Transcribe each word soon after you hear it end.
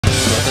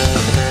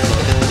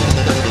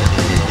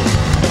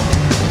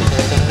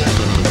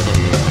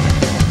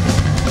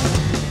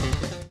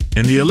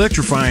In the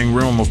electrifying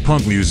realm of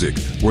punk music,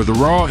 where the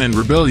raw and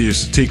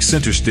rebellious take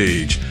center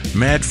stage,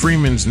 Matt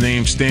Freeman's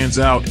name stands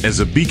out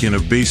as a beacon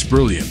of bass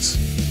brilliance.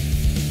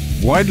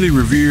 Widely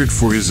revered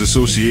for his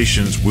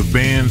associations with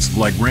bands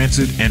like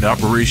Rancid and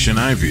Operation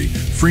Ivy,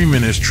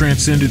 Freeman has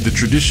transcended the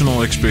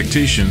traditional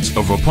expectations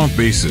of a punk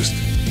bassist.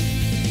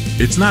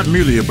 It's not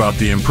merely about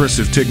the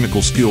impressive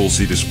technical skills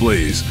he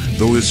displays,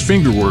 though his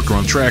fingerwork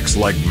on tracks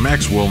like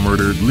Maxwell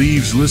Murdered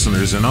leaves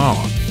listeners in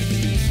awe.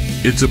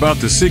 It's about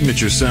the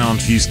signature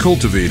sound he's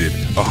cultivated,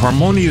 a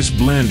harmonious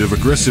blend of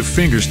aggressive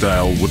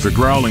fingerstyle with a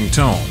growling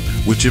tone,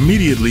 which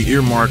immediately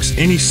earmarks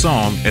any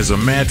song as a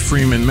Matt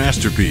Freeman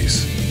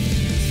masterpiece.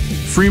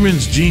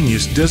 Freeman's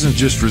genius doesn't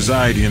just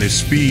reside in his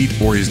speed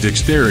or his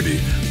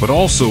dexterity, but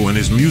also in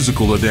his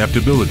musical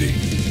adaptability.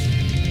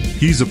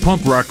 He's a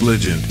punk rock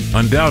legend,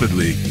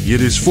 undoubtedly, yet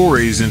his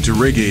forays into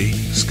reggae,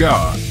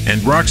 ska, and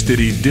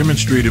rocksteady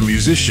demonstrate a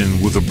musician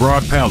with a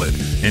broad palette,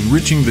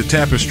 enriching the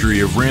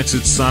tapestry of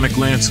Rancid's sonic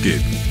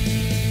landscape.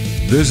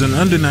 There's an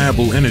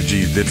undeniable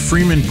energy that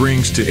Freeman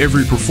brings to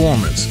every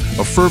performance,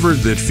 a fervor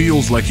that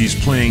feels like he's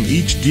playing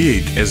each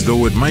gig as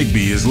though it might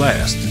be his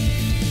last.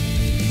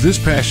 This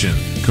passion,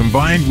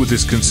 combined with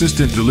his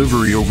consistent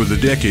delivery over the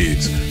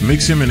decades,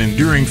 makes him an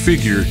enduring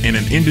figure in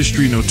an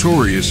industry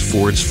notorious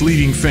for its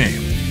fleeting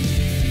fame.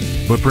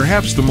 But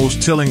perhaps the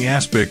most telling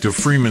aspect of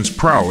Freeman's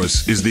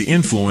prowess is the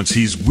influence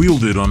he's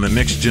wielded on the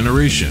next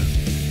generation.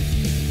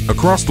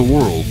 Across the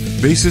world,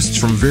 bassists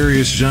from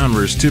various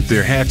genres tip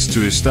their hats to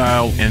his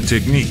style and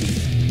technique.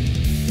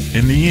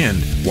 In the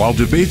end, while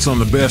debates on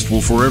the best will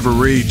forever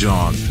rage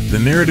on, the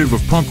narrative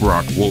of punk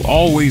rock will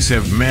always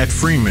have Matt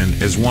Freeman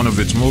as one of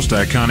its most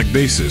iconic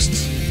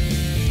bassists.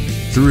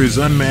 Through his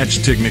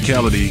unmatched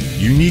technicality,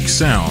 unique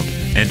sound,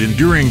 and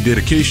enduring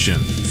dedication,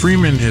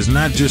 Freeman has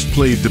not just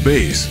played the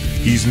bass,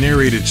 he's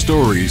narrated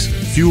stories,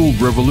 fueled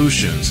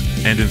revolutions,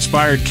 and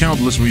inspired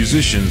countless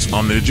musicians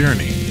on their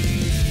journey.